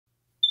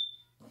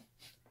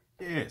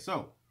Yeah,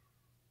 so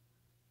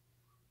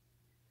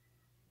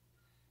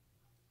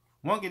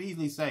one could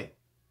easily say,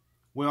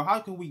 well, how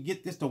can we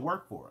get this to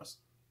work for us?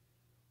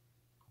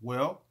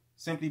 Well,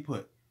 simply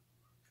put,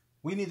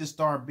 we need to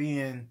start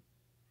being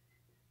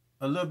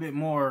a little bit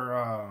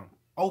more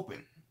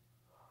open.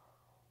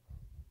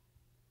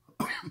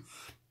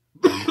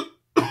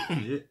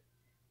 Yeah.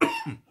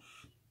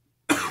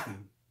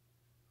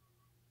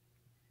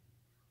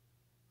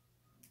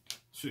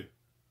 Sure.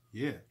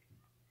 Yeah.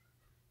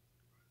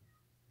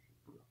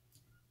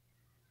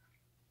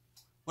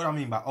 What I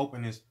mean by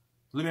open is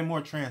a little bit more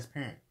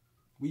transparent.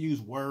 We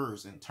use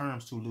words and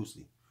terms too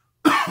loosely.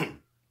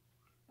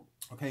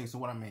 Okay, so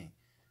what I mean,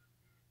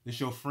 this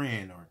your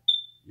friend or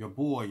your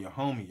boy, your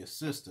homie, your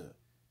sister,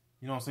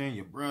 you know what I'm saying,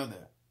 your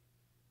brother.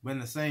 But in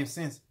the same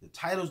sense, the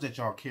titles that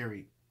y'all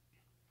carry,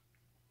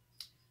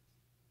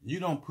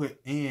 you don't put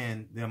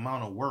in the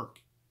amount of work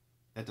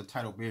that the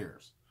title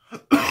bears.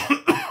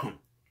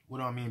 What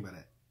do I mean by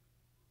that?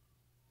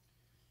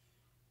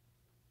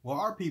 Well,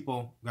 our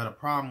people got a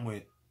problem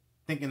with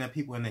thinking that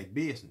people in their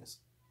business.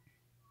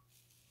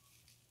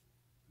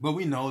 But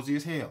we nosy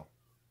as hell.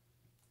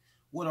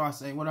 What do I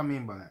say? What do I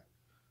mean by that?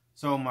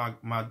 So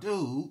my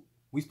dude,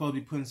 we supposed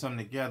to be putting something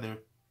together.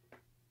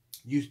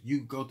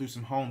 You go through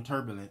some home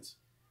turbulence.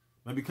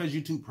 But because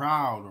you're too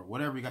proud or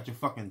whatever, you got your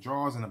fucking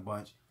drawers in a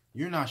bunch,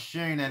 you're not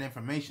sharing that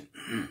information.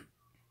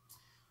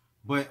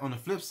 But on the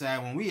flip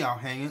side, when we out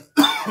hanging,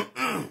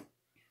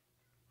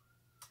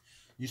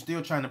 you're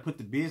still trying to put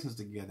the business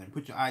together and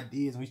put your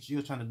ideas, and we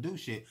still trying to do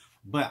shit.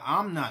 But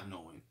I'm not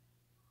knowing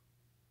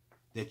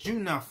that you're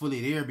not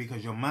fully there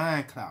because your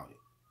mind clouded.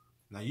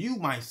 Now you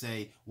might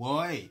say,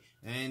 well, hey,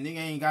 and nigga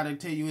ain't got to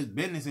tell you his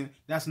business, and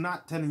that's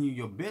not telling you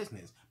your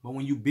business. But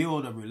when you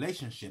build a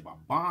relationship, a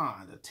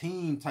bond, a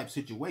team type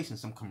situation,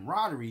 some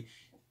camaraderie,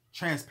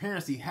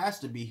 transparency has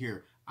to be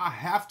here. I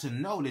have to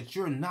know that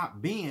you're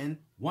not being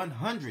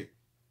 100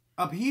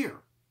 up here.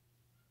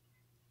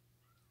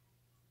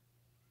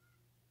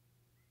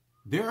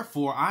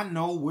 Therefore, I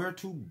know where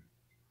to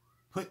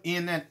put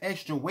in that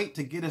extra weight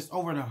to get us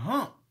over the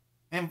hump,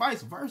 and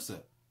vice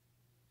versa.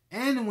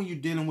 And when you're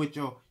dealing with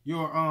your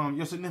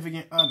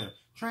significant other,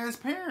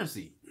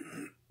 transparency.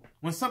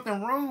 When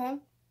something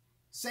wrong,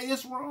 say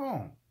it's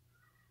wrong.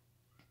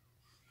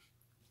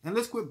 And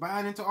let's quit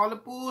buying into all the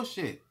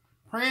bullshit.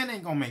 Praying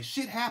ain't gonna make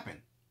shit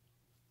happen.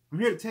 I'm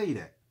here to tell you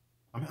that.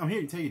 I'm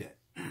here to tell you that.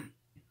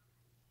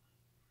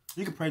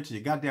 You can pray till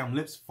your goddamn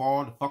lips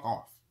fall the fuck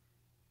off.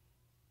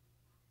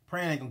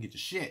 Praying ain't gonna get you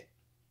shit.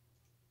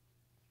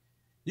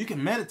 You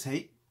can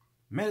meditate.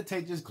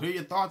 Meditate, just clear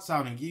your thoughts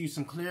out and give you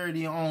some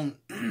clarity on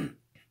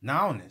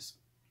nowness.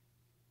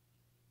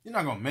 You're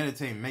not gonna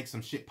meditate and make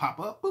some shit pop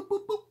up. Boop,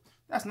 boop, boop.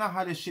 That's not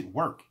how this shit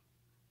work.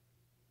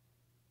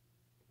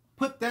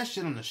 Put that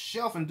shit on the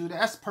shelf and do that.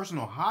 That's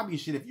personal hobby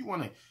shit. If you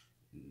want to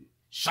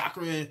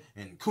chakra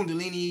and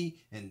kundalini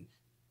and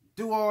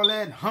do all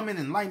that, humming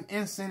and lighting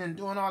incense and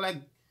doing all that,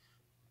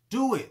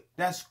 do it.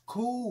 That's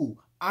cool.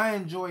 I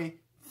enjoy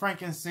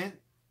frankincense,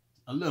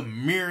 a little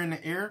mirror in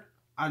the air.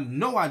 I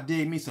know I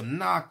dig me some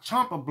Nag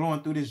Champa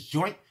blowing through this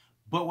joint.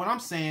 But what I'm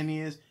saying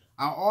is,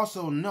 I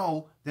also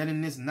know that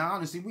in this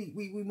knowledge, see,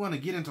 we want to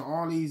get into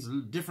all these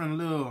different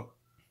little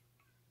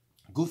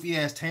goofy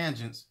ass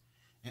tangents,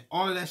 and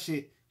all of that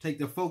shit take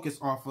the focus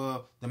off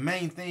of the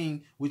main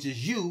thing, which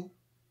is you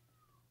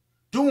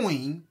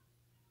doing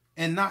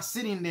and not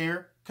sitting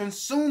there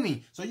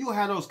consuming. So you'll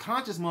have those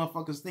conscious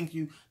motherfuckers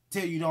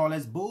tell you all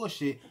that's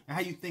bullshit, and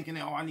how you thinking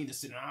that, oh, I need to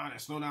sit down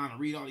and slow down and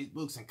read all these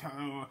books and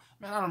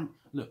man,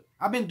 look,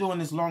 I've been doing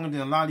this longer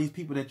than a lot of these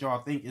people that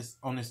y'all think is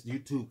on this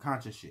YouTube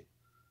conscious shit.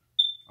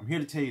 I'm here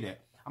to tell you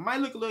that. I might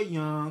look a little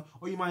young,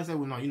 or you might say,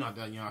 well, no, you're not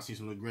that young. I see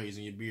some little grays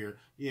in your beard.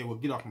 Yeah, well,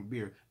 get off my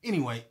beard.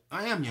 Anyway,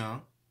 I am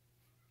young.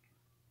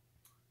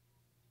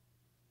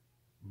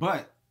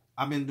 But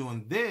I've been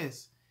doing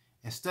this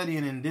and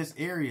studying in this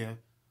area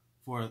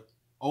for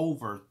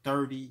over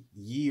 30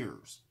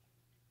 years.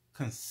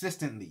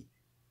 Consistently.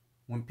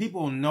 When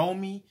people know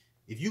me,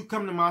 if you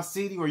come to my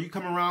city or you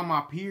come around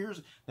my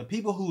peers, the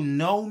people who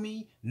know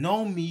me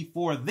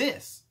for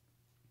this.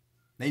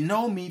 They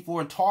know me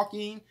for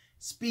talking,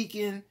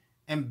 speaking,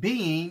 and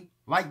being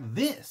like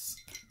this.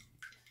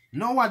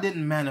 No, I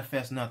didn't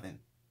manifest nothing.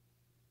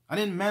 I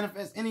didn't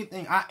manifest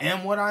anything. I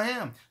am what I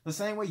am. The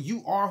same way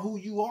you are who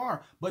you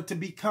are. But to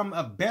become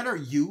a better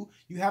you,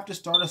 you have to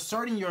start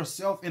asserting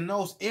yourself in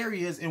those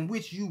areas in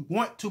which you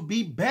want to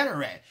be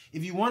better at.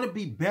 If you want to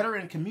be better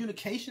in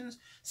communications,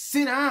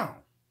 sit down.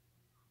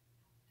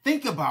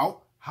 Think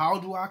about, how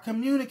do I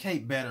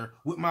communicate better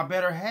with my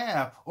better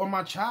half, or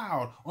my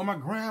child, or my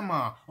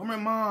grandma, or my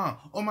mom,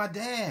 or my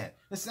dad?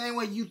 The same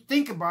way you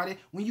think about it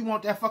when you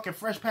want that fucking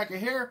fresh pack of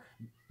hair,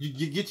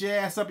 you get your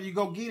ass up and you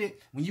go get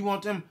it. When you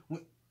want them...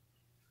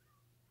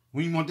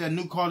 When you want that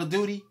new Call of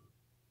Duty,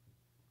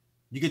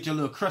 you get your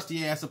little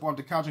crusty ass up off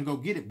the couch and go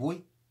get it,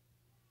 boy.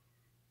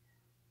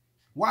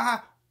 Why?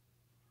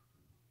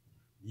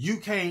 You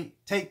can't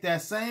take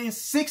that same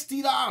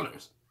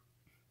 $60.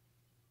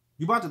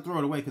 You're about to throw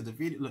it away because the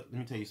video... Look, let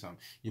me tell you something.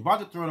 You're about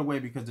to throw it away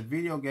because the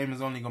video game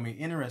is only going to be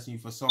interesting you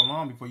for so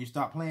long before you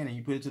stop playing and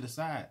you put it to the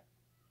side.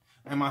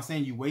 Am I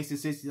saying you wasted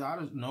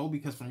 $60? No,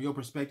 because from your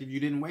perspective, you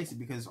didn't waste it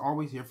because it's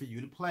always here for you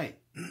to play.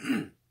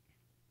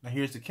 Now,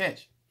 here's the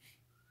catch.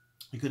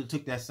 You could have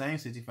took that same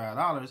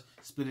 $65,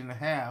 split it in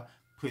half,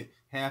 put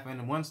half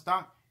into one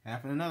stock,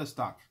 half in another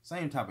stock.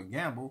 Same type of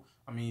gamble.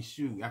 I mean,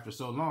 shoot, after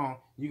so long,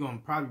 you're going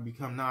to probably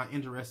become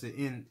non-interested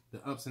in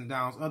the ups and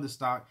downs of the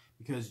stock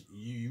because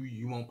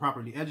you won't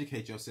properly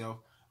educate yourself.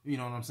 You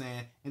know what I'm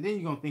saying? And then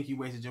you're going to think you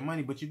wasted your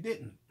money, but you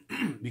didn't.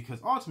 Because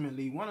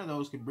ultimately, one of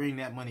those could bring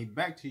that money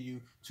back to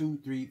you 2,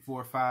 3,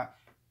 4, 5.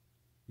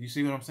 You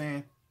see what I'm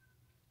saying?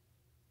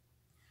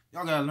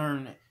 Y'all got to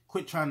learn,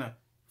 quit trying to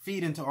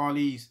feed into all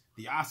these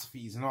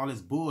theosophies and all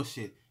this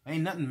bullshit.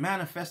 Ain't nothing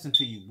manifesting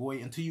to you, boy,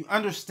 until you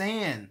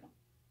understand.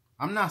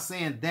 I'm not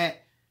saying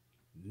that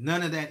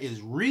none of that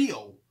is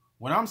real.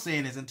 What I'm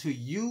saying is until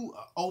you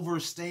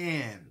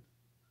overstand.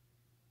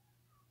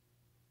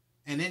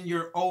 And in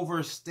your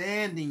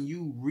overstanding,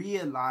 you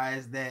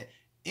realize that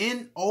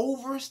in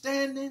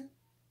overstanding,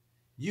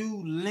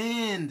 you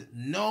lend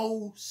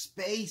no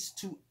space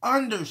to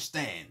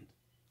understand.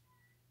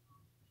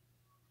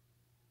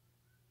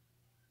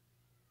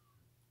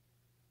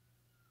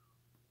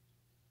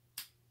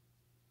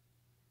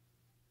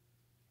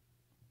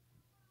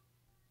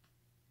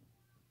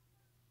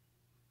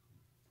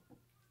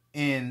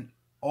 In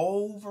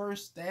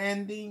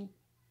overstanding,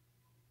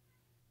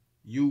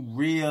 you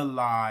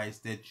realize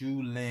that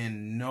you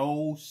lend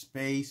no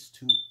space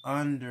to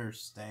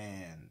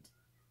understand.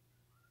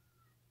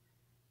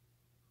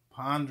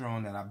 Ponder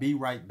on that. I'll be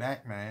right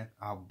back, man.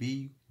 I'll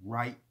be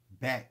right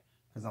back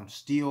because I'm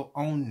still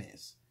on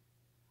this.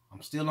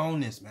 I'm still on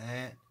this,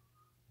 man.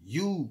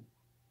 You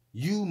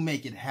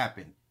make it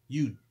happen.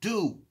 You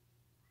do.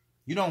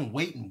 You don't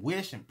wait and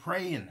wish and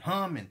pray and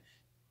hum, and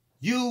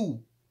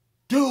you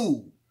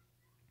do.